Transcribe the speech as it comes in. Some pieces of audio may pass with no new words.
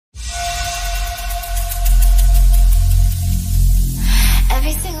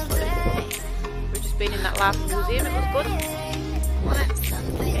lava museum. It was good.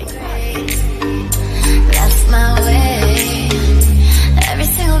 That's my way. Every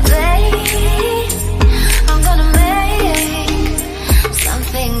single day I'm gonna make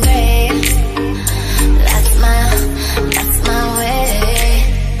something great. That's my way.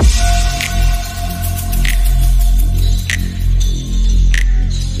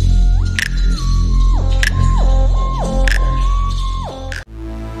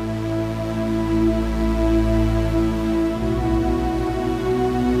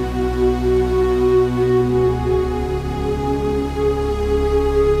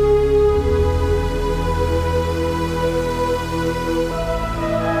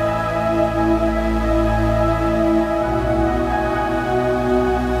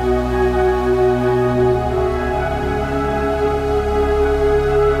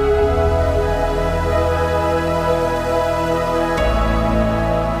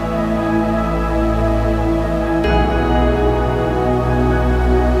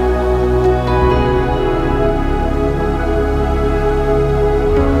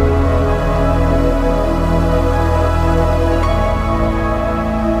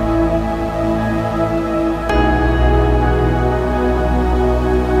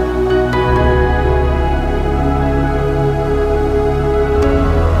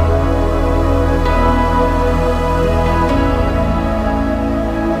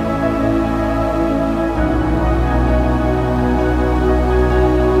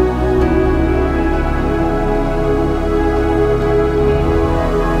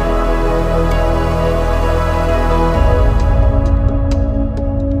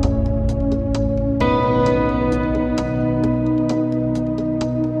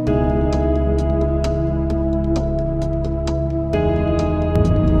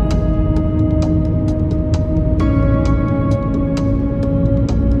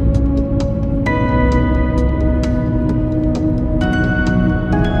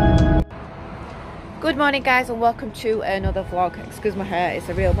 Good morning guys, and welcome to another vlog. Excuse my hair, it's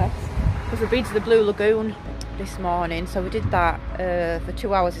a real mess. Because we've been to the Blue Lagoon this morning, so we did that for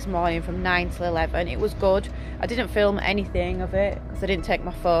 2 hours this morning from 9 till 11. It was good. I didn't film anything of it because I didn't take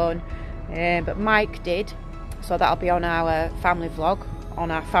my phone, but Mike did, so that'll be on our family vlog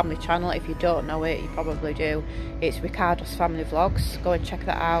on our family channel. If you don't know it, you probably do. It's Ricardo's Family Vlogs. Go and check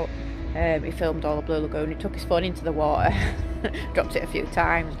that out. He filmed all the Blue Lagoon. He took his phone into the water, dropped it a few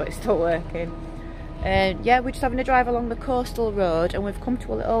times, but it's still working. Yeah, we're just having a drive along the coastal road, and we've come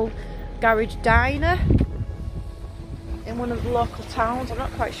to a little garage diner in one of the local towns. I'm not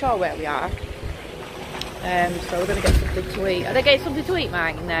quite sure where we are. So we're going to get something to eat. Are they getting something to eat,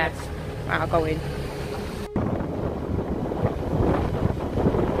 Mike, in there? Right, I'll go in.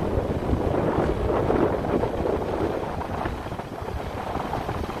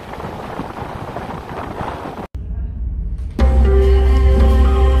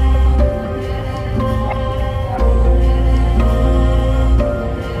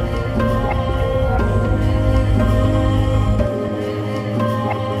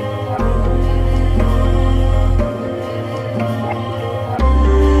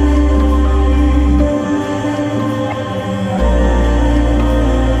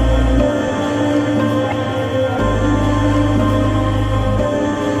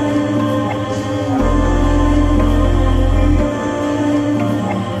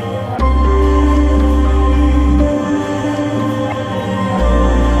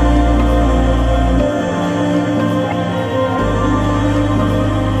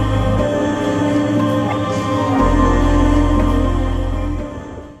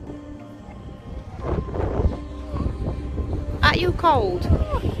 Are you cold?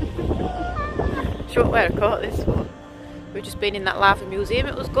 She won't wear a coat this one. We've just been in that lava museum,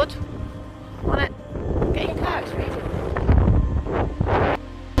 it was good. Wasn't it? Get in your car, it's freezing.